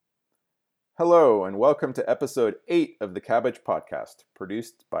Hello, and welcome to episode 8 of the Cabbage Podcast,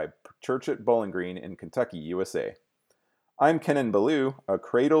 produced by Church at Bowling Green in Kentucky, USA. I'm Kenan Ballou, a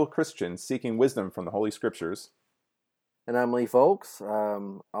cradle Christian seeking wisdom from the Holy Scriptures. And I'm Lee Folks,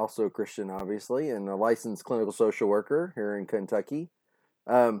 also a Christian, obviously, and a licensed clinical social worker here in Kentucky.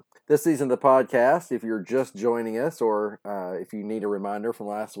 This season of the podcast, if you're just joining us or if you need a reminder from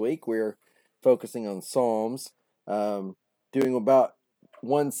last week, we're focusing on Psalms, doing about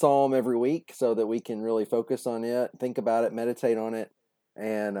one Psalm every week so that we can really focus on it, think about it, meditate on it,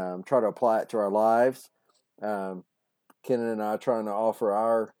 and try to apply it to our lives. Kenan and I are trying to offer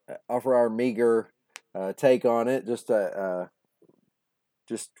our meager take on it, just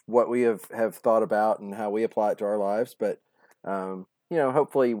what we have thought about and how we apply it to our lives. But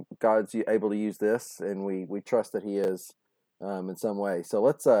hopefully God's able to use this, and we trust that He is in some way. So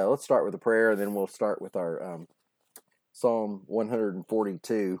let's start with a prayer, and then we'll start with our Psalm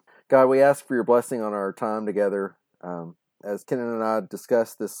 142. God, we ask for your blessing on our time together. As Kenan and I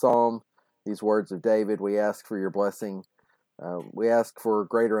discuss this psalm, these words of David, we ask for your blessing. We ask for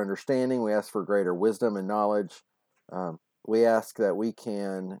greater understanding. We ask for greater wisdom and knowledge. We ask that we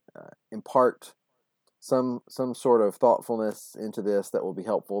can impart some sort of thoughtfulness into this that will be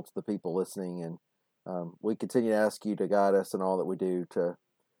helpful to the people listening. And we continue to ask you to guide us in all that we do to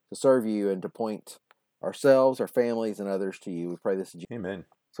serve you and to point ourselves, our families, and others to you. We pray this in Jesus' name. Amen.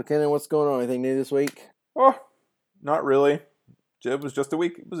 So, Kenan, what's going on? Anything new this week? Oh, not really. It was just a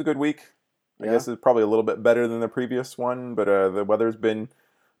week. It was a good week. I Yeah. guess it's probably a little bit better than the previous one, but the weather's been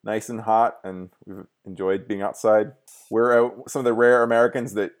nice and hot, and we've enjoyed being outside. We're some of the rare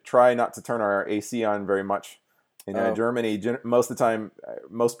Americans that try not to turn our AC on very much. In Germany, most of the time,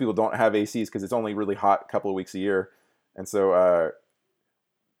 most people don't have ACs because it's only really hot a couple of weeks a year. And so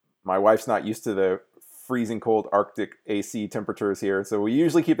my wife's not used to the freezing cold Arctic AC temperatures here. So we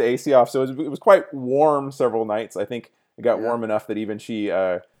usually keep the AC off. So it was quite warm several nights. I think it got warm enough that even she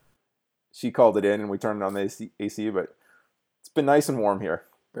called it in and we turned on the AC, but it's been nice and warm here.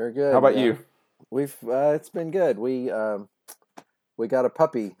 Very good. How about you? We've it's been good. We got a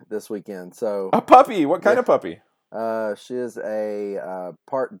puppy this weekend. So a puppy? What kind of puppy? She is a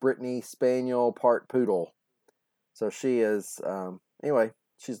part Brittany Spaniel, part Poodle. So she is anyway.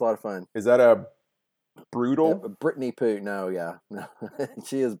 She's a lot of fun. Is that a Brutal? Brittany Poo. No, yeah. No.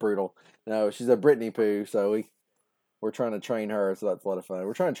 She is brutal. No, she's a Brittany Poo, so we're trying to train her, so that's a lot of fun.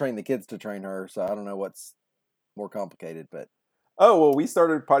 We're trying to train the kids to train her, so I don't know what's more complicated, but... Oh, well, we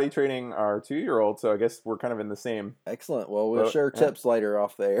started potty training our 2-year-old, so I guess we're kind of in the same... Excellent. Well, we'll share tips later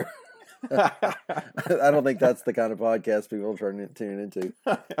off there. I don't think that's the kind of podcast people are tuning into.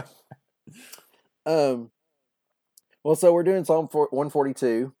 Well, so we're doing Psalm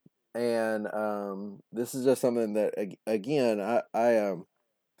 142. And this is just something that, again, I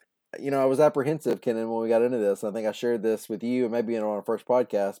was apprehensive, Kenan, when we got into this. I think I shared this with you, and maybe on our first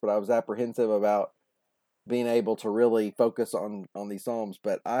podcast, but I was apprehensive about being able to really focus on these Psalms.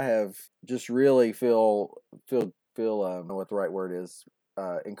 But I have just really feel I don't know what the right word is,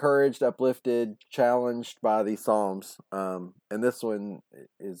 encouraged, uplifted, challenged by these Psalms. And this one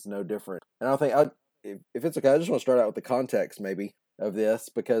is no different. And I think, if it's okay, I just want to start out with the context, maybe, of this,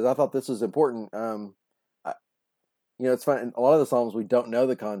 because I thought this was important. It's fun. A lot of the Psalms we don't know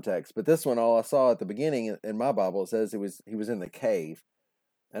the context, but this one, all I saw at the beginning in my Bible, it says he was in the cave,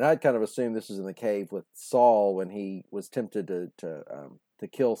 and I'd kind of assumed this was in the cave with Saul when he was tempted to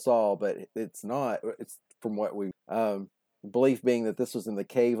kill Saul, but it's not. It's from what we belief being that this was in the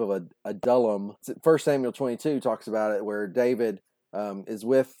cave of Adullam. 1 Samuel 22 talks about it, where David is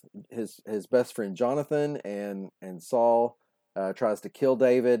with his best friend Jonathan, and Saul tries to kill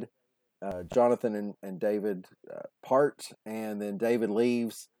David. Jonathan and David part, and then David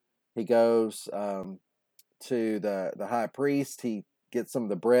leaves. He goes to the high priest. He gets some of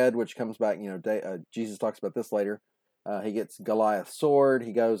the bread, which comes back. Jesus talks about this later. He gets Goliath's sword.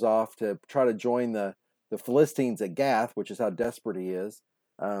 He goes off to try to join the Philistines at Gath, which is how desperate he is.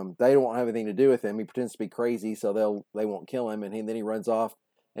 They don't have anything to do with him. He pretends to be crazy, so they won't kill him, and then he runs off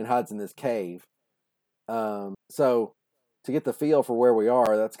and hides in this cave. So to get the feel for where we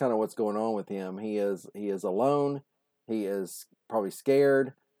are, that's kind of what's going on with him. He is alone. He is probably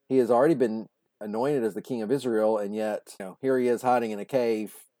scared. He has already been anointed as the king of Israel, and yet here he is hiding in a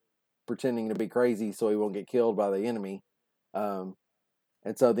cave, pretending to be crazy so he won't get killed by the enemy. And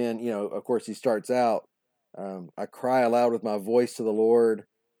so then, of course, he starts out, I cry aloud with my voice to the Lord.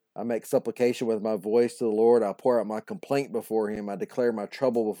 I make supplication with my voice to the Lord. I pour out my complaint before him. I declare my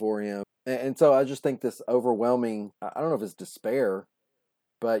trouble before him. And so I just think this overwhelming, I don't know if it's despair,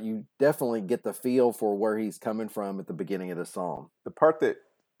 but you definitely get the feel for where he's coming from at the beginning of the psalm. The part that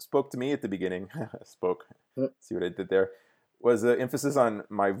spoke to me at the beginning, spoke, Mm. see what I did there, was the emphasis on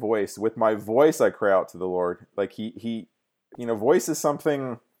my voice. With my voice, I cry out to the Lord. Like voice is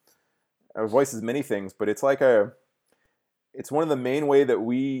something. Voice is many things, but it's one of the main way that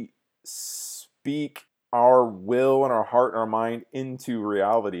we speak our will and our heart and our mind into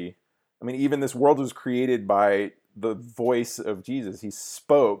reality. I mean, even this world was created by the voice of Jesus. He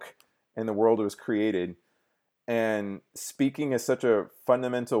spoke, and the world was created. And speaking is such a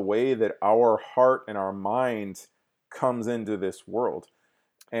fundamental way that our heart and our mind comes into this world.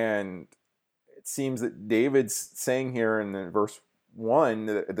 And it seems that David's saying here in verse 1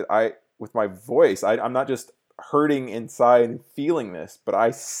 that with my voice, I'm not just hurting inside and feeling this, but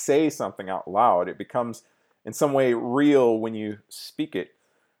I say something out loud. It becomes in some way real when you speak it.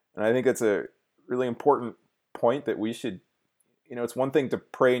 And I think that's a really important point that we should, it's one thing to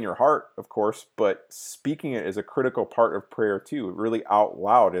pray in your heart, of course, but speaking it is a critical part of prayer too, really out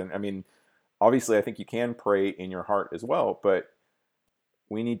loud. And I mean, obviously, I think you can pray in your heart as well, but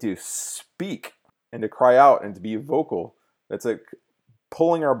we need to speak and to cry out and to be vocal. That's like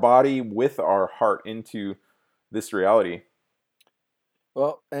pulling our body with our heart into this reality.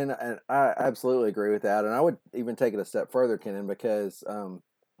 Well, and I absolutely agree with that, and I would even take it a step further, Kenan, because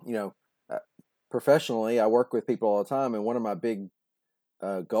you know, professionally, I work with people all the time, and one of my big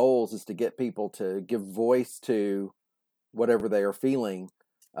goals is to get people to give voice to whatever they are feeling.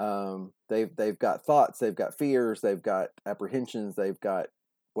 They've got thoughts, they've got fears, they've got apprehensions, they've got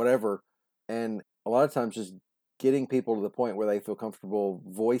whatever, and a lot of times just getting people to the point where they feel comfortable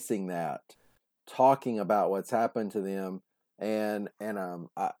voicing that, talking about what's happened to them, and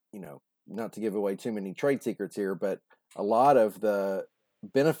not to give away too many trade secrets here, but a lot of the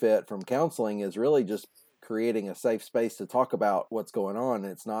benefit from counseling is really just creating a safe space to talk about what's going on.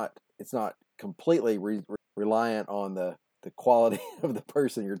 It's not completely reliant on the quality of the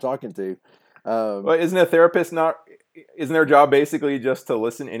person you're talking to. Well, isn't their job basically just to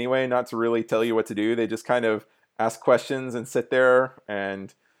listen anyway, not to really tell you what to do? They just kind of ask questions and sit there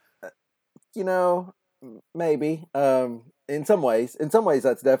and maybe in some ways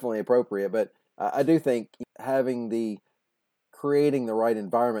that's definitely appropriate, but I do think creating the right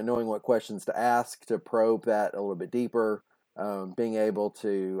environment, knowing what questions to ask to probe that a little bit deeper, being able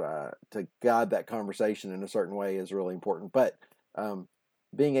to guide that conversation in a certain way is really important. But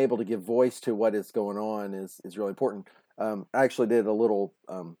being able to give voice to what is going on is really important. I actually did a little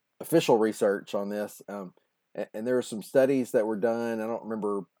official research on this, and there were some studies that were done. I don't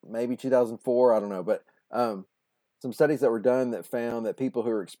remember, maybe 2004, I don't know, but some studies that were done that found that people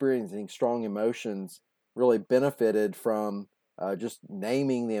who are experiencing strong emotions really benefited from just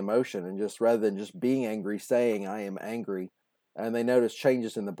naming the emotion, and just rather than just being angry, saying I am angry. And they noticed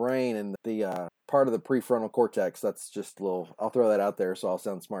changes in the brain and the part of the prefrontal cortex. That's just a little, I'll throw that out there so I'll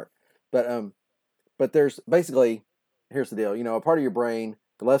sound smart. But there's basically, here's the deal. A part of your brain,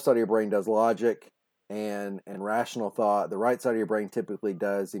 the left side of your brain does logic and rational thought. The right side of your brain typically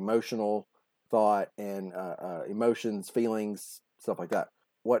does emotional thought and emotions, feelings, stuff like that.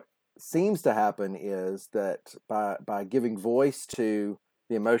 What seems to happen is that by giving voice to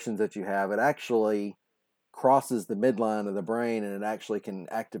the emotions that you have, it actually crosses the midline of the brain, and it actually can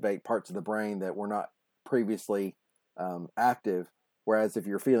activate parts of the brain that were not previously active. Whereas if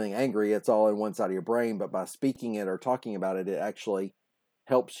you're feeling angry, it's all in one side of your brain, but by speaking it or talking about it, it actually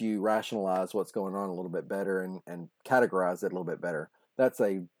helps you rationalize what's going on a little bit better and categorize it a little bit better. That's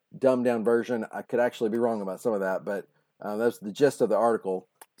a dumbed down version. I could actually be wrong about some of that, but that's the gist of the article.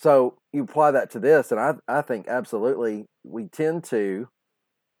 So you apply that to this, and I think absolutely we tend to,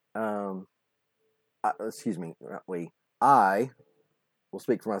 I will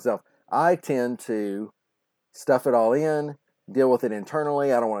speak for myself. I tend to stuff it all in, deal with it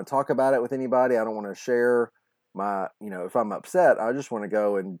internally. I don't want to talk about it with anybody. I don't want to share if I'm upset, I just want to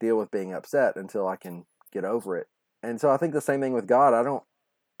go and deal with being upset until I can get over it. And so I think the same thing with God.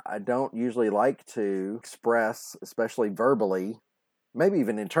 I don't usually like to express, especially verbally, maybe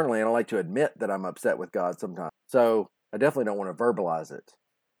even internally. I don't like to admit that I'm upset with God sometimes. So I definitely don't want to verbalize it.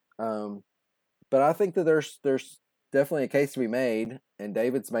 But I think that there's definitely a case to be made, and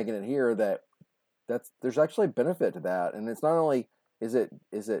David's making it here there's actually benefit to that. And it's not only is it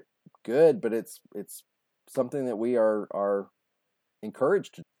good, but it's something that we are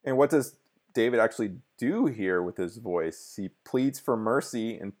encouraged to. And what does David actually do here with his voice? He pleads for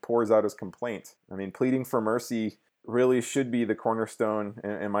mercy and pours out his complaint. I mean, pleading for mercy really should be the cornerstone,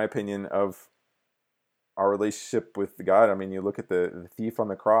 in my opinion, of our relationship with God. I mean, you look at the thief on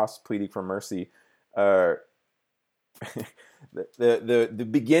the cross pleading for mercy. The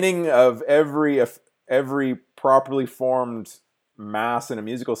beginning of every properly formed mass in a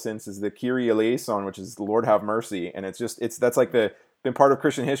musical sense is the Kyrie eleison, which is Lord have mercy, and that's like been part of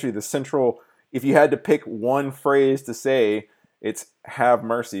Christian history. The central, if you had to pick one phrase to say, it's have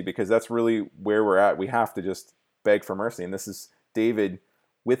mercy, because that's really where we're at. We have to just beg for mercy, and this is David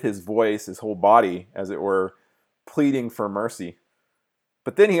with his voice, his whole body, as it were, pleading for mercy.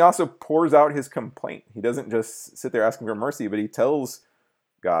 But then he also pours out his complaint. He doesn't just sit there asking for mercy, but he tells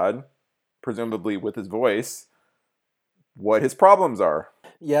God, presumably with his voice, what his problems are.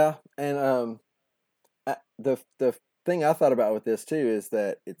 Yeah, and the thing I thought about with this too is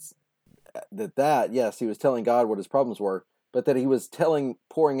that it's that yes, he was telling God what his problems were, but that he was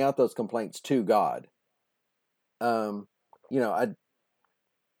pouring out those complaints to God. You know,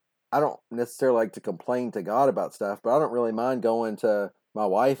 I don't necessarily like to complain to God about stuff, but I don't really mind going to my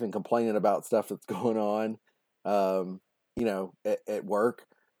wife and complaining about stuff that's going on, you know, at work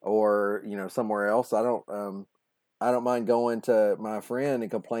or, you know, somewhere else. I don't mind going to my friend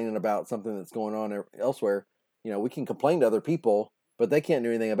and complaining about something that's going on elsewhere. You know, we can complain to other people, but they can't do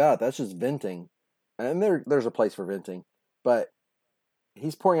anything about it. That's just venting. And there's a place for venting, but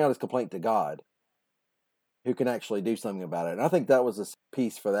he's pouring out his complaint to God, who can actually do something about it. And I think that was a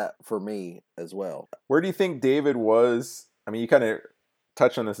piece for me as well. Where do you think David was? I mean, you kind of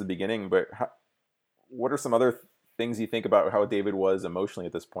touched on this at the beginning, but what are some other things you think about how David was emotionally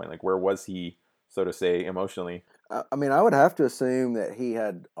at this point? Like, where was he, so to say, emotionally? I mean, I would have to assume that he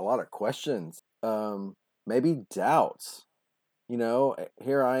had a lot of questions, maybe doubts. You know,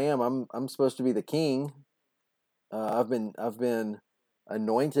 here I am. I'm supposed to be the king. I've been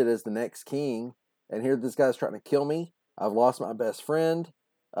anointed as the next king, and here this guy's trying to kill me. I've lost my best friend.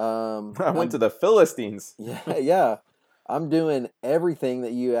 I went to the Philistines. Yeah. I'm doing everything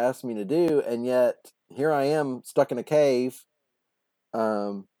that you asked me to do, and yet here I am stuck in a cave,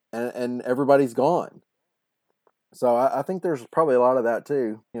 and everybody's gone. So I think there's probably a lot of that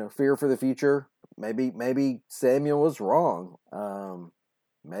too. You know, fear for the future. Maybe Samuel was wrong.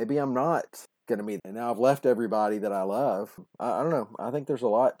 Maybe I'm not gonna be. And now I've left everybody that I love. I don't know. I think there's a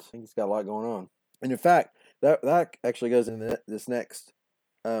lot. I think he's got a lot going on. And in fact, that actually goes into this next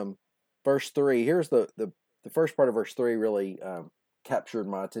verse 3. Here's the first part of verse 3 really captured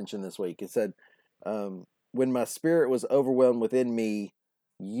my attention this week. It said, "When my spirit was overwhelmed within me,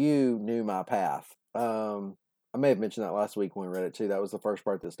 you knew my path." I may have mentioned that last week when we read it too. That was the first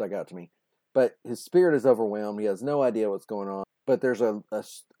part that stuck out to me. But his spirit is overwhelmed. He has no idea what's going on. But there's a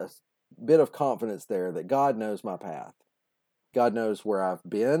bit of confidence there that God knows my path. God knows where I've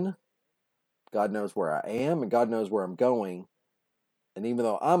been. God knows where I am. And God knows where I'm going. And even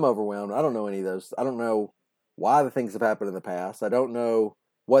though I'm overwhelmed, I don't know any of those. I don't know why the things have happened in the past. I don't know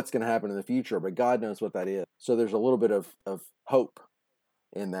what's going to happen in the future. But God knows what that is. So there's a little bit of hope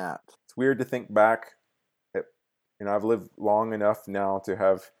in that. It's weird to think back. You know, I've lived long enough now to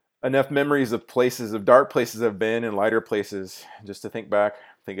have enough memories of places, of dark places I've been and lighter places, just to think back.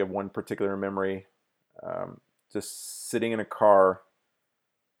 Think of one particular memory, just sitting in a car,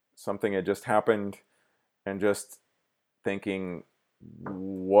 something had just happened, and just thinking,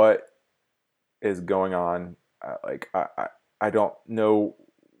 what is going on? I don't know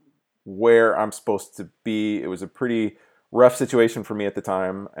where I'm supposed to be. It was a pretty rough situation for me at the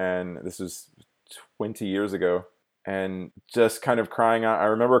time, and this was 20 years ago. And just kind of crying out. I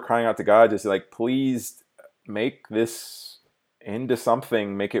remember crying out to God, just like, please make this into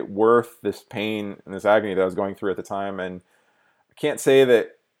something, make it worth this pain and this agony that I was going through at the time. And I can't say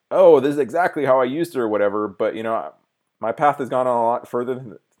that, oh, this is exactly how I used to or whatever, but you know, my path has gone on a lot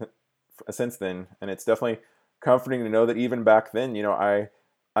further since then. And it's definitely comforting to know that even back then, you know,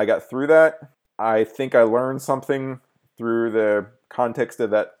 I got through that. I think I learned something through the context of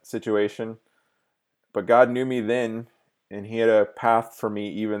that situation. But God knew me then, and he had a path for me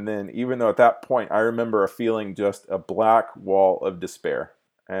even then, even though at that point I remember feeling just a black wall of despair.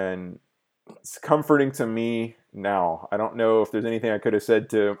 And it's comforting to me now. I don't know if there's anything I could have said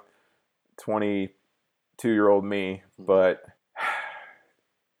to 22-year-old me, but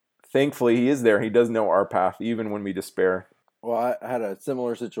thankfully he is there. He does know our path, even when we despair. Well, I had a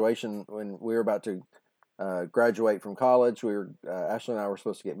similar situation when we were about to graduate from college. Ashley and I were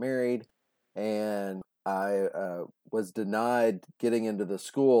supposed to get married, and I was denied getting into the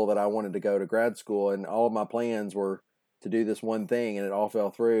school that I wanted to go to, grad school, and all of my plans were to do this one thing, and it all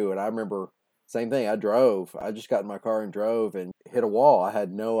fell through. And I remember, same thing, I just got in my car and drove and hit a wall. I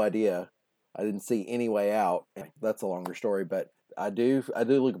had no idea. I didn't see any way out. That's a longer story, but I do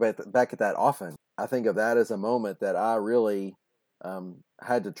look back at that often. I think of that as a moment that I really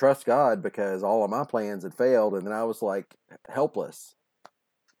had to trust God, because all of my plans had failed, and then I was like helpless.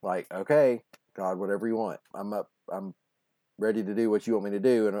 Like, okay, God, whatever you want. I'm ready to do what you want me to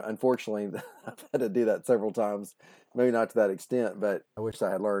do. And unfortunately, I've had to do that several times. Maybe not to that extent, but I wish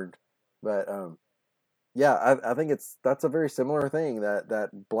I had learned. But yeah, I think that's a very similar thing, that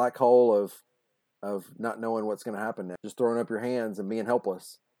black hole of not knowing what's going to happen next, just throwing up your hands and being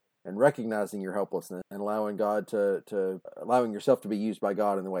helpless, and recognizing your helplessness and allowing God allowing yourself to be used by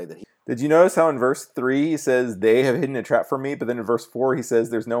God in the way that He. Did you notice how in verse 3 he says, they have hidden a trap for me, but then in verse 4 he says,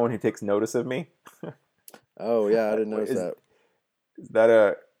 there's no one who takes notice of me? Oh yeah, I didn't notice that. Is that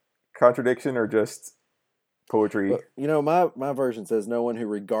a contradiction or just poetry? But, my version says no one who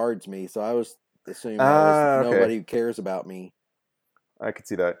regards me, so I was assuming that was nobody who cares about me. I could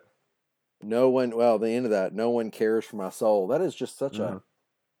see that. No one, well, the end of that, no one cares for my soul. That is just such a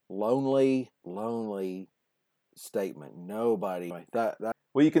lonely statement. Nobody. That.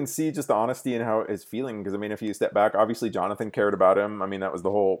 Well, you can see just the honesty in how it's feeling, because, I mean, if you step back, obviously Jonathan cared about him. I mean, that was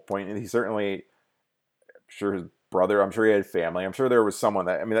the whole point. And he certainly, I'm sure his brother, I'm sure he had family. I'm sure there was someone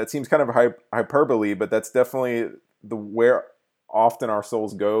that, I mean, that seems kind of hyperbole, but that's definitely where often our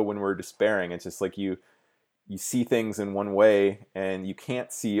souls go when we're despairing. It's just like you see things in one way and you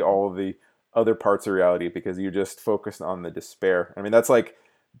can't see all of the other parts of reality because you're just focused on the despair. I mean, that's like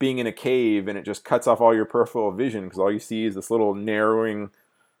being in a cave and it just cuts off all your peripheral vision because all you see is this little narrowing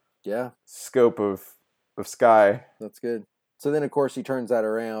scope of sky. That's good. So then, of course, he turns that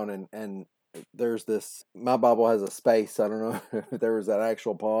around and there's this, my Bible has a space. I don't know if there was that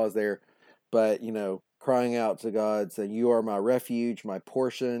actual pause there, but, crying out to God, saying, you are my refuge, my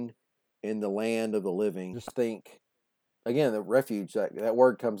portion in the land of the living. Just think, again, the refuge, that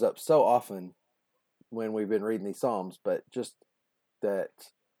word comes up so often when we've been reading these Psalms, but just that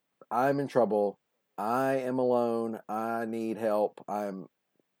I'm in trouble, I am alone, I need help, I'm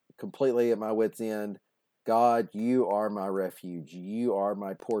completely at my wit's end. God, you are my refuge, you are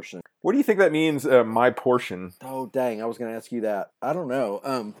my portion. What do you think that means, my portion? Oh, dang, I was going to ask you that. I don't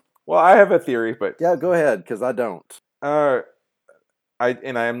know. Well, I have a theory, but... Yeah, go ahead, because I don't. I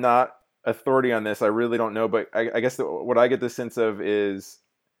am not authority on this. I really don't know, but I guess what I get the sense of is,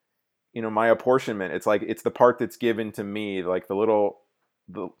 my apportionment. It's like it's the part that's given to me, like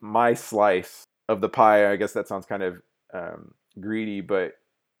my slice of the pie. I guess that sounds kind of greedy, but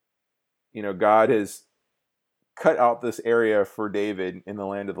God has cut out this area for David in the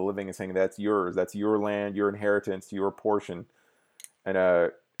land of the living and saying that's yours, that's your land, your inheritance, your portion.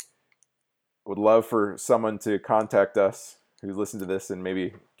 And would love for someone to contact us who's listened to this and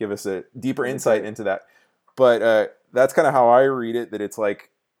maybe give us a deeper insight into that. But that's kind of how I read it, that it's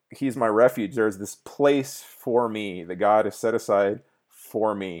like, he's my refuge. There's this place for me that God has set aside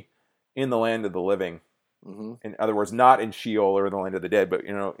for me in the land of the living. Mm-hmm. In other words, not in Sheol or the land of the dead, but,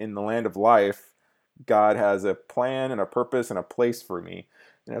 in the land of life, God has a plan and a purpose and a place for me.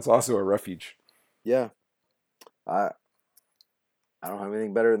 And it's also a refuge. Yeah. I don't have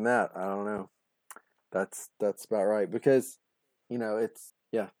anything better than that. I don't know. That's about right, because it's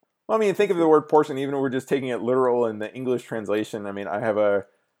Well, I mean, think of the word portion, even if we're just taking it literal in the English translation. I mean, I have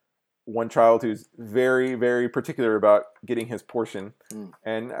one child who's very, very particular about getting his portion,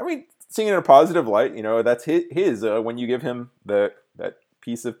 and I mean, seeing it in a positive light. That's his. When you give him that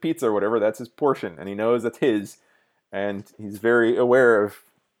piece of pizza or whatever, that's his portion, and he knows that's his, and he's very aware of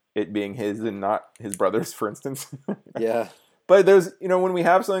it being his and not his brother's, for instance. Yeah. But there's, when we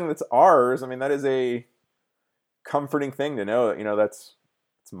have something that's ours, I mean, that is a comforting thing to know that,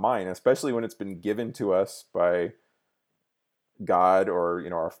 it's mine, especially when it's been given to us by God or,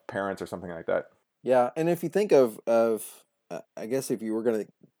 our parents or something like that. Yeah. And if you think of I guess if you were going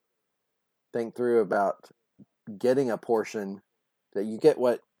to think through about getting a portion, that you get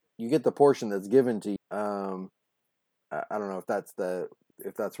the portion that's given to you. I don't know if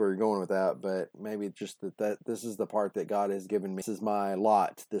that's where you're going with that, but maybe just that this is the part that God has given me. This is my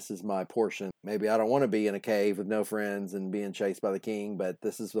lot. This is my portion. Maybe I don't want to be in a cave with no friends and being chased by the king, but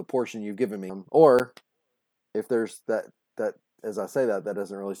this is the portion you've given me. Or if there's that as I say that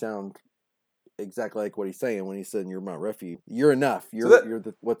doesn't really sound exactly like what he's saying when he said you're my refuge. You're enough.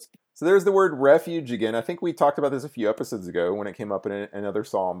 So there's the word refuge again. I think we talked about this a few episodes ago when it came up in another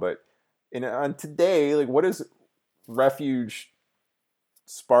psalm, but on today, like, what does refuge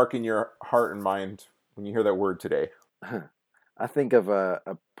spark in your heart and mind when you hear that word today? I think of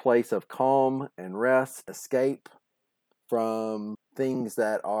a place of calm and rest, escape from things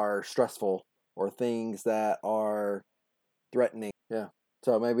that are stressful or things that are threatening. Yeah.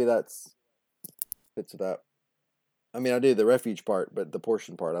 So maybe that's fits with that. I mean, I do the refuge part, but the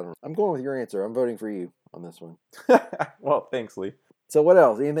portion part, I don't know. I'm going with your answer. I'm voting for you on this one. Well, thanks, Lee. So what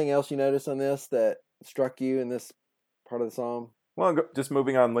else? Anything else you noticed on this that struck you in this part of the psalm? Well, just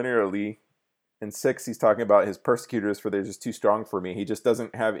moving on linearly, in 6, he's talking about his persecutors, for they're just too strong for me. He just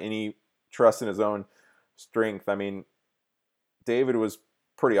doesn't have any trust in his own strength. I mean, David was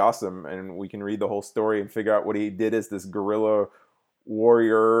pretty awesome, and we can read the whole story and figure out what he did as this guerrilla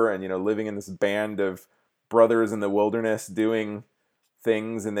warrior, and living in this band of brothers in the wilderness doing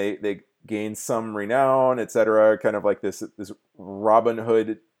things, and they gain some renown, etc. Kind of like this Robin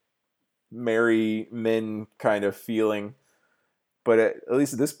Hood, merry men kind of feeling. But at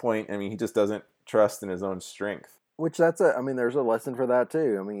least at this point, I mean, he just doesn't trust in his own strength. Which there's a lesson for that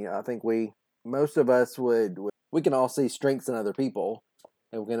too. I mean, I think most of us we can all see strengths in other people,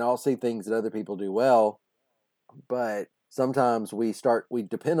 and we can all see things that other people do well, but sometimes we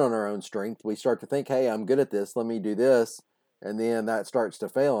depend on our own strength. We start to think, hey, I'm good at this, let me do this. And then that starts to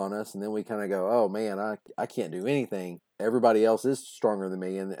fail on us. And then we kind of go, oh man, I can't do anything. Everybody else is stronger than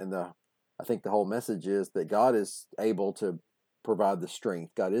me. And I think the whole message is that God is able to provide the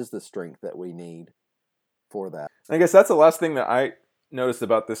strength. God is the strength that we need for that. I guess that's the last thing that I noticed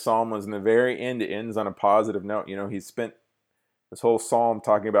about this psalm was in the very end, it ends on a positive note. He's spent this whole psalm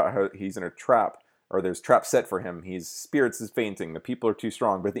talking about how he's in a trap, or there's traps set for him. His spirits is fainting. The people are too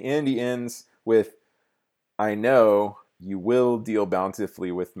strong. But at the end, he ends with, I know you will deal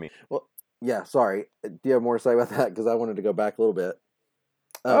bountifully with me. Well, yeah, sorry. Do you have more to say about that? Because I wanted to go back a little bit.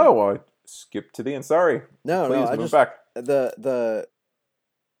 I skipped to the end. Sorry. No, please I move just back. The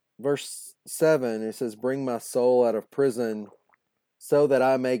verse 7, it says, "Bring my soul out of prison, so that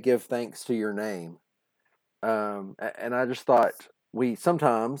I may give thanks to your name." And I just thought we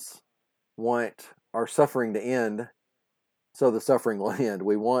sometimes want our suffering to end, so the suffering will end.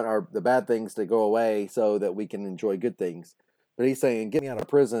 We want the bad things to go away so that we can enjoy good things. But he's saying, get me out of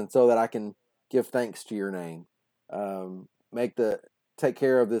prison so that I can give thanks to your name. Take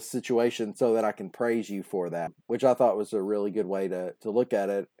care of this situation so that I can praise you for that, which I thought was a really good way to look at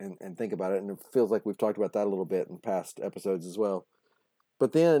it and think about it. And it feels like we've talked about that a little bit in past episodes as well.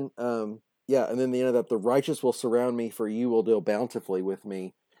 But then, and then the end of that, the righteous will surround me, for you will deal bountifully with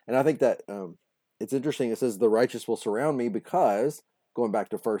me. And I think that it's interesting. It says the righteous will surround me because, going back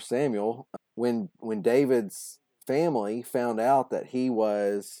to 1 Samuel, when David's family found out that he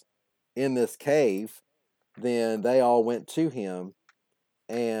was in this cave, then they all went to him.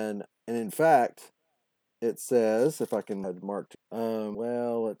 And in fact, it says, if I can mark,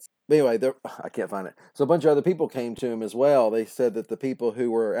 anyway, I can't find it. So a bunch of other people came to him as well. They said that the people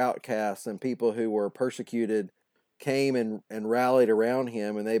who were outcasts and people who were persecuted came and rallied around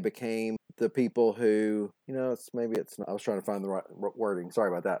him, and they became the people who, I was trying to find the right wording. Sorry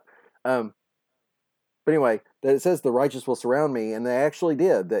about that. But anyway, that it says the righteous will surround me, and they actually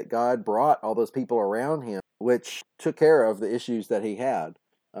did, that God brought all those people around him, which took care of the issues that he had.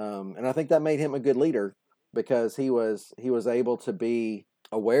 And I think that made him a good leader, because he was able to be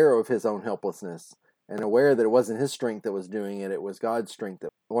aware of his own helplessness and aware that it wasn't his strength that was doing it. It was God's strength.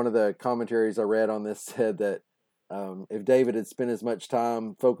 One of the commentaries I read on this said that if David had spent as much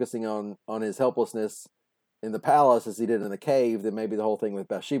time focusing on his helplessness in the palace as he did in the cave, then maybe the whole thing with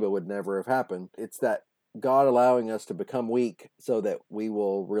Bathsheba would never have happened. It's that God allowing us to become weak so that we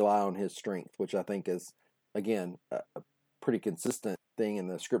will rely on his strength, which I think is, again, a pretty consistent thing in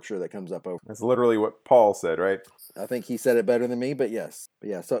the scripture that comes up over. That's literally what Paul said, right? I think he said it better than me, but yes. But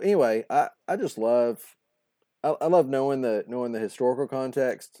yeah, so anyway, I just love knowing the historical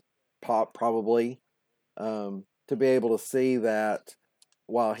context, probably, to be able to see that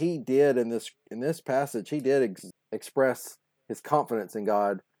while he did in this passage, he did express his confidence in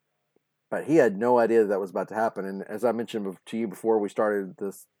God, but he had no idea that was about to happen. And as I mentioned to you before we started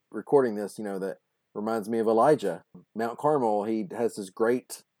recording this, that reminds me of Elijah. Mount Carmel, he has this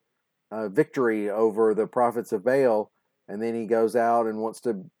great victory over the prophets of Baal, and then he goes out and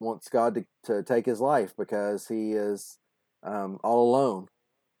wants God to take his life because he is all alone,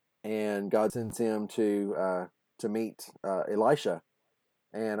 and God sends him to meet Elisha.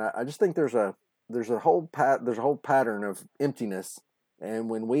 And I just think there's a whole pattern of emptiness, and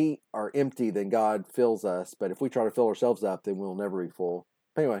when we are empty, then God fills us. But if we try to fill ourselves up, then we'll never be full.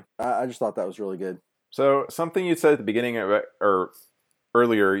 Anyway, I just thought that was really good. So something you said at the beginning of it, or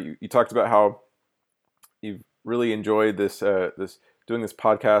earlier, you talked about how you've really enjoyed this doing this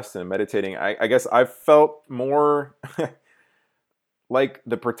podcast and meditating. I guess I've felt more like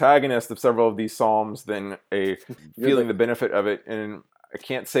the protagonist of several of these psalms than feeling the benefit of it. And I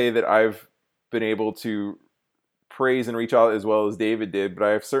can't say that I've been able to praise and reach out as well as David did, but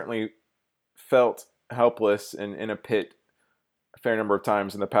I've certainly felt helpless and in a pit a fair number of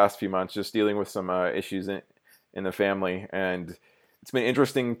times in the past few months, just dealing with some issues in the family. And it's been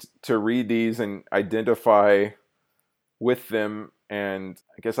interesting to read these and identify with them And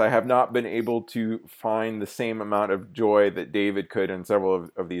I guess I have not been able to find the same amount of joy that David could in several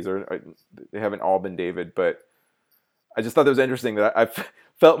of these. They haven't all been David, but I just thought it was interesting that I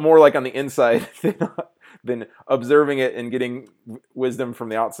felt more like on the inside than observing it and getting wisdom from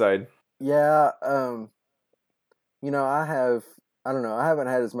the outside. Yeah, I don't know, I haven't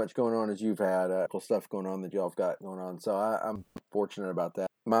had as much going on as you've had, cool stuff going on that y'all have got going on, so I'm fortunate about that.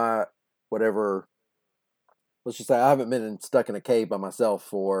 My, whatever, let's just say I haven't been stuck in a cave by myself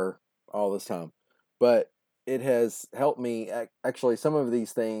for all this time, but it has helped me. Actually, some of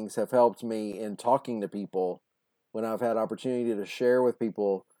these things have helped me in talking to people when I've had opportunity to share with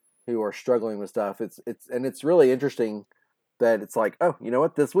people who are struggling with stuff. It's really interesting that it's like, oh, you know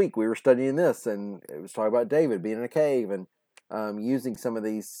what? This week we were studying this, and it was talking about David being in a cave and using some of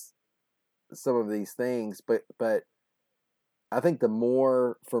these things. But I think the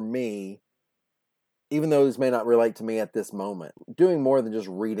more for me, even though this may not relate to me at this moment, doing more than just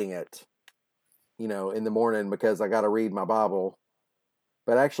reading it, in the morning because I got to read my Bible,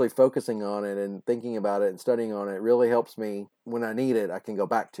 but actually focusing on it and thinking about it and studying on it really helps me. When I need it, I can go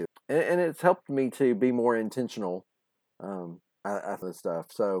back to it. And it's helped me to be more intentional this stuff.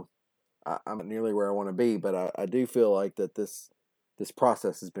 So I'm not nearly where I want to be, but I do feel like that this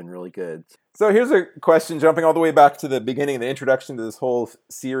process has been really good. So here's a question, jumping all the way back to the beginning, the introduction to this whole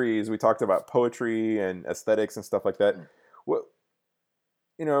series. We talked about poetry and aesthetics and stuff like that. What,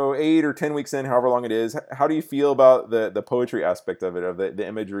 8 or 10 weeks in, however long it is, how do you feel about the poetry aspect of it, of the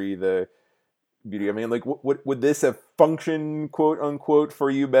imagery, the beauty? I mean, like, would this have functioned, quote unquote,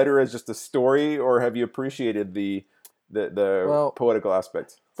 for you better as just a story, or have you appreciated the poetical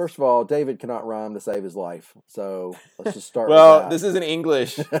aspect? First of all, David cannot rhyme to save his life, so let's just start. Well, with that. This is an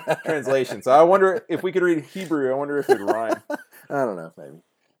English translation, so I wonder if we could read Hebrew. I wonder if it'd rhyme. I don't know,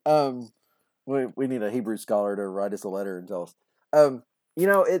 maybe. We need a Hebrew scholar to write us a letter and tell us.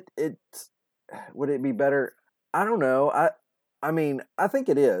 It would it be better? I don't know. I mean, I think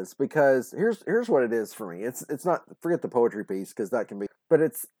it is, because here's what it is for me. It's not, forget the poetry piece, because that can be, but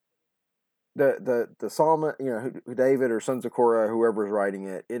it's the psalm, who David or Sons of Korah, whoever's writing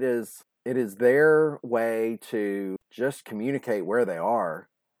it. It is their way to just communicate where they are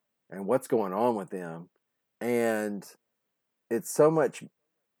and what's going on with them, and it's so much.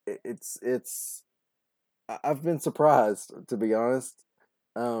 I've been surprised, to be honest,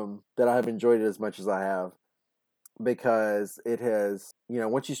 that I have enjoyed it as much as I have, because it has,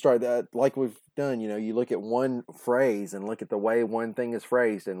 once you start that, like we've done, you look at one phrase and look at the way one thing is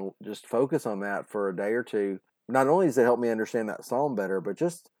phrased and just focus on that for a day or two. Not only does it help me understand that psalm better, but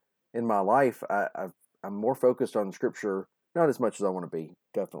just in my life, I'm more focused on scripture, not as much as I want to be,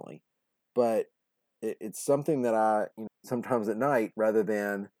 definitely, but it's something that I, sometimes at night, rather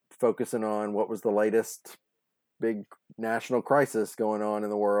than focusing on what was the latest big national crisis going on in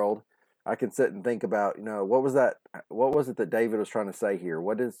the world, I can sit and think about, what was it that David was trying to say here?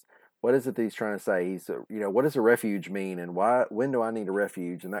 What is it that he's trying to say? He's, what does a refuge mean, and when do I need a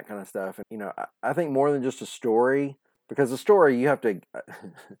refuge, and that kind of stuff. And, I think more than just a story, because a story you have to,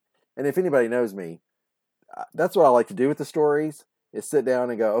 and if anybody knows me, that's what I like to do with the stories, is sit down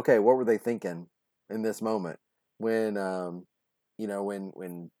and go, okay, what were they thinking in this moment? When,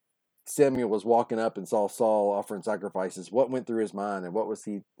 when Samuel was walking up and saw Saul offering sacrifices, what went through his mind, and what was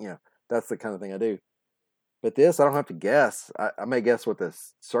he, that's the kind of thing I do. But this, I don't have to guess. I may guess what the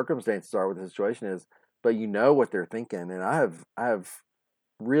circumstances are, what the situation is, but what they're thinking. And I have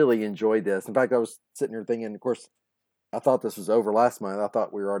really enjoyed this. In fact, I was sitting here thinking, of course, I thought this was over last month. I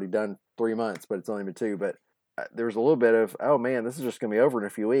thought we were already done 3 months, but it's only been 2. But there was a little bit of, oh man, this is just going to be over in a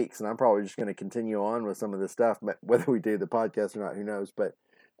few weeks, and I'm probably just going to continue on with some of this stuff. But whether we do the podcast or not, who knows? But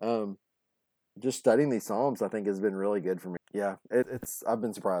just studying these Psalms, I think, has been really good for me. Yeah, I've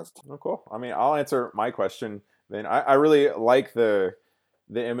been surprised. Oh, cool. I mean, I'll answer my question then. I really like the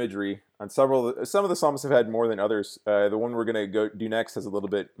imagery on some of the Psalms have had more than others. The one we're going to do next has a little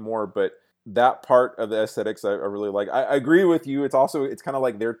bit more, but that part of the aesthetics I really like. I agree with you. It's kind of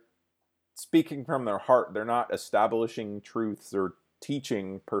like they're speaking from their heart. They're not establishing truths or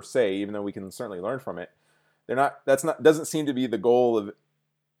teaching per se, even though we can certainly learn from it. Doesn't seem to be the goal of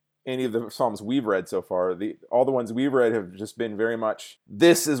any of the Psalms we've read so far. All the ones we've read have just been very much,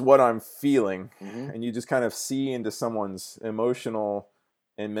 this is what I'm feeling. Mm-hmm. And you just kind of see into someone's emotional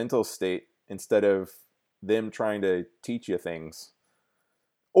and mental state instead of them trying to teach you things.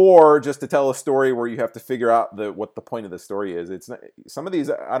 Or just to tell a story where you have to figure out what the point of the story is. It's not, some of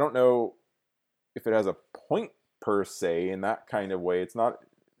these, I don't know if it has a point per se in that kind of way. It's not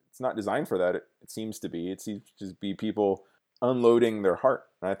designed for that. It seems to be. It seems to just be people unloading their heart.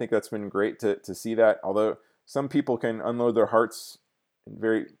 And I think that's been great to see that. Although some people can unload their hearts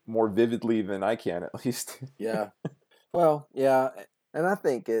very more vividly than I can, at least. Yeah. Well, yeah, and I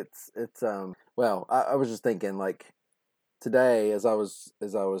think it's well, I was just thinking like today as I was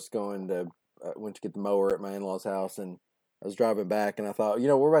going to went to get the mower at my in-laws house, and I was driving back, and I thought,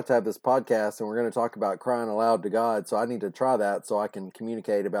 we're about to have this podcast and we're going to talk about crying aloud to God, so I need to try that so I can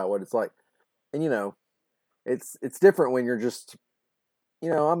communicate about what it's like. And it's different when you're just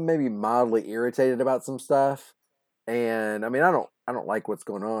I'm maybe mildly irritated about some stuff, and I mean I don't like what's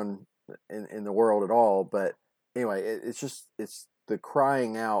going on in the world at all, but anyway, it's the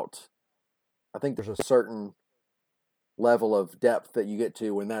crying out. I think there's a certain level of depth that you get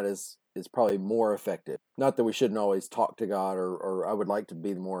to when that is probably more effective. Not that we shouldn't always talk to God, or I would like to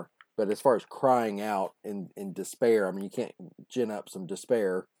be more, but as far as crying out in despair, I mean, you can't gin up some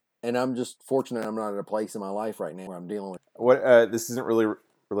despair. And I'm just fortunate I'm not at a place in my life right now where I'm dealing with. What this isn't really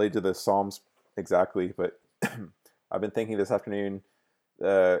related to the Psalms exactly, but I've been thinking this afternoon,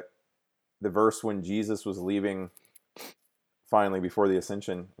 the verse when Jesus was leaving finally before the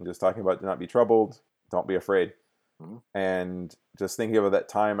ascension, and just talking about do not be troubled, don't be afraid. Mm-hmm. And just thinking of that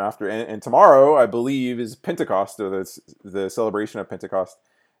time after, and tomorrow I believe is Pentecost, or the celebration of Pentecost,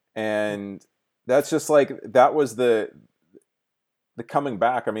 and that's just like that was the coming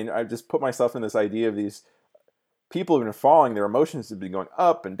back. I mean, I just put myself in this idea of these people have been falling, their emotions have been going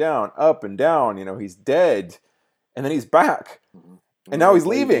up and down, up and down. He's dead, and then he's back, mm-hmm. and now he's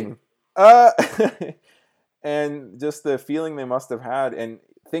leaving. And just the feeling they must have had, and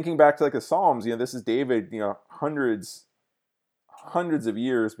thinking back to like the Psalms, this is David, hundreds of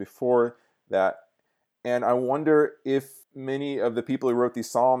years before that. And I wonder if many of the people who wrote these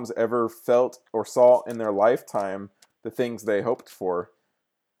Psalms ever felt or saw in their lifetime the things they hoped for.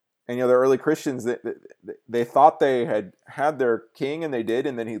 And, the early Christians, they thought they had their king, and they did,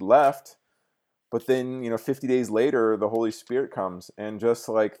 and then he left. But then, 50 days later, the Holy Spirit comes, and just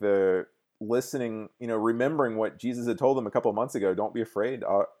like the listening, remembering what Jesus had told them a couple of months ago, don't be afraid,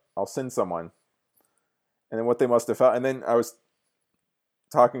 I'll send someone. And then what they must have felt. And then I was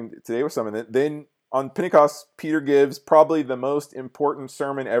talking today with someone, then on Pentecost, Peter gives probably the most important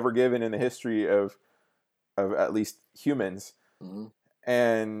sermon ever given in the history of at least humans. Mm-hmm.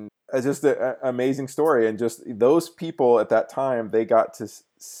 And it's just an amazing story. And just those people at that time, they got to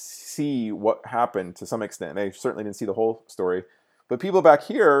see what happened to some extent. They certainly didn't see the whole story. But people back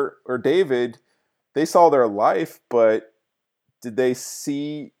here, or David, they saw their life, but did they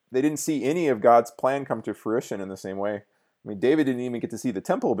see... They didn't see any of God's plan come to fruition in the same way. I mean, David didn't even get to see the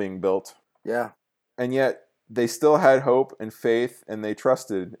temple being built. Yeah. And yet they still had hope and faith, and they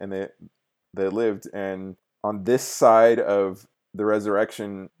trusted, and they lived. And on this side of the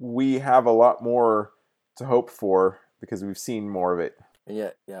resurrection, we have a lot more to hope for because we've seen more of it. And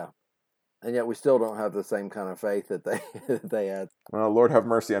yet, yeah. And yet we still don't have the same kind of faith that they had. Well, Lord have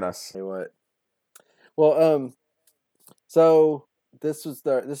mercy on us. Hey, what? Well, so this is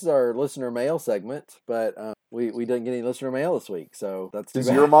our listener mail segment, but we didn't get any listener mail this week, so that's too Does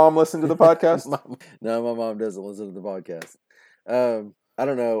bad. Your mom listen to the podcast? No, my mom doesn't listen to the podcast. I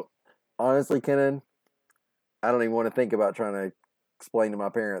don't know. Honestly, Kenan, I don't even want to think about trying to explain to my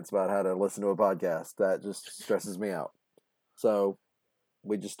parents about how to listen to a podcast. That just stresses me out. So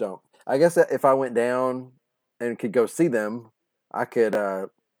we just don't. I guess if I went down and could go see them, I could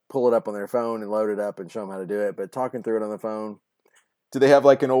pull it up on their phone and load it up and show them how to do it. But talking through it on the phone. Do they have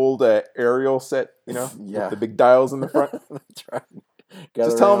like an old aerial set, Yeah. with the big dials in the front? That's right.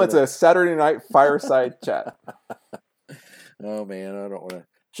 Just tell them it's a Saturday night fireside chat. Oh, man, I don't want to.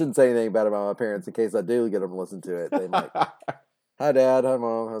 Shouldn't say anything bad about my parents in case I do get them to listen to it. They might. Hi, Dad. Hi,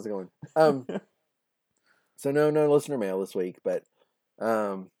 Mom. How's it going? So no listener mail this week, but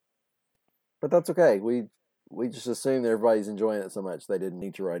that's okay. We just assume that everybody's enjoying it so much they didn't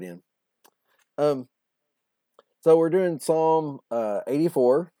need to write in. So we're doing Psalm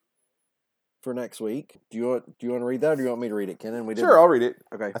 84 for next week. Do you want to read that, or do you want me to read it, Kenan? Sure, I'll read it.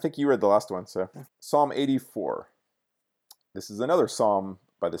 Okay. I think you read the last one. So Psalm 84. This is another psalm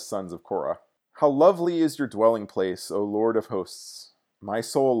by the sons of Korah. How lovely is your dwelling place, O Lord of hosts! My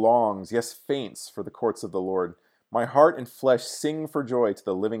soul longs, yes, faints for the courts of the Lord. My heart and flesh sing for joy to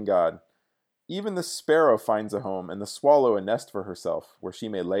the living God. Even the sparrow finds a home, and the swallow a nest for herself, where she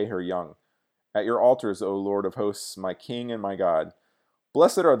may lay her young. At your altars, O Lord of hosts, my King and my God.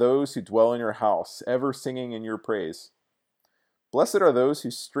 Blessed are those who dwell in your house, ever singing in your praise. Blessed are those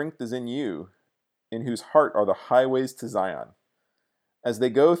whose strength is in you, in whose heart are the highways to Zion. As they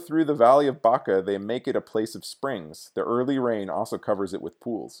go through the valley of Baca, they make it a place of springs. The early rain also covers it with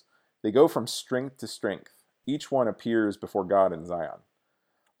pools. They go from strength to strength. Each one appears before God in Zion.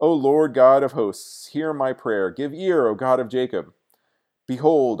 O Lord God of hosts, hear my prayer. Give ear, O God of Jacob.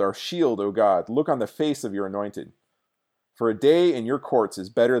 Behold our shield, O God. Look on the face of your anointed. For a day in your courts is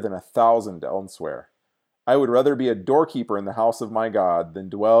better than 1,000 elsewhere. I would rather be a doorkeeper in the house of my God than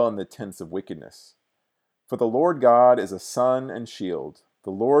dwell in the tents of wickedness. For the Lord God is a sun and shield. The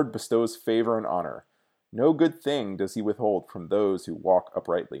Lord bestows favor and honor. No good thing does he withhold from those who walk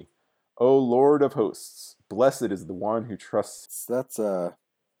uprightly. O Lord of hosts, blessed is the one who trusts. That's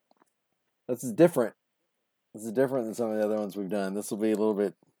different. This is different than some of the other ones we've done. This will be a little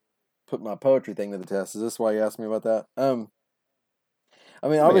bit put my poetry thing to the test. Is this why you asked me about that? I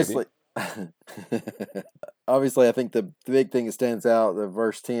mean, obviously, obviously, I think the big thing that stands out, the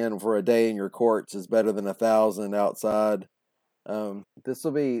verse 10, for a day in your courts is better than 1,000 outside. This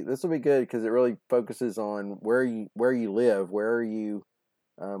will be good because it really focuses on where you live, where you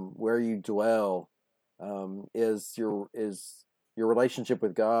dwell. Is your relationship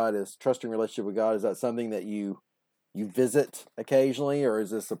with God, is trusting relationship with God, is that something that you visit occasionally, or is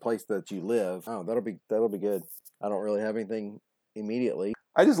this a place that you live? Oh, that'll be good. I don't really have anything immediately.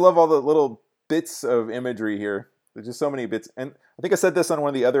 I just love all the little bits of imagery here. There's just so many bits. And I think I said this on one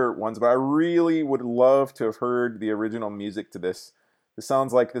of the other ones, but I really would love to have heard the original music to this. This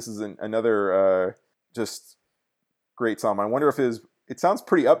sounds like this is another just great song. I wonder if it sounds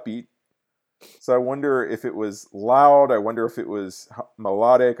pretty upbeat. So I wonder if it was loud. I wonder if it was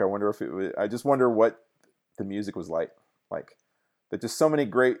melodic. I just wonder what the music was like. There's just so many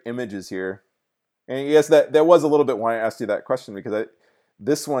great images here. And yes, that was a little bit why I asked you that question, because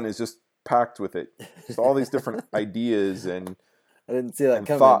this one is just packed with it. Just all these different ideas and I didn't see that and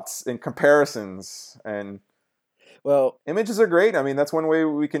coming. Thoughts and comparisons, and images are great. I mean, that's one way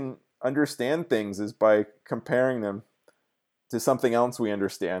we can understand things, is by comparing them to something else we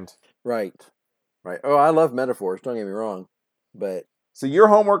understand. Right. Oh, I love metaphors. Don't get me wrong, but so your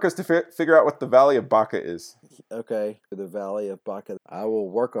homework is to figure out what the Valley of Baca is. Okay, the Valley of Baca. I will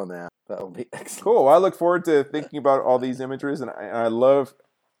work on that. That will be excellent. Cool. Well, I look forward to thinking about all these imageries, and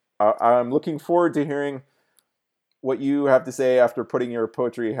I'm looking forward to hearing what you have to say after putting your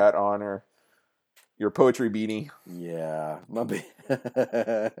poetry hat on, or your poetry beanie. Yeah,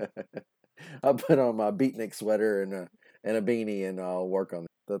 I'll put on my beatnik sweater and a beanie, and I'll work on that.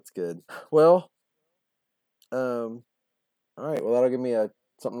 That's good. Well, all right. Well, that'll give me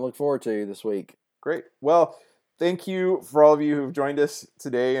something to look forward to this week. Great. Well, thank you for all of you who've joined us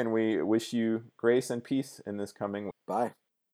today, and we wish you grace and peace in this coming week. Bye.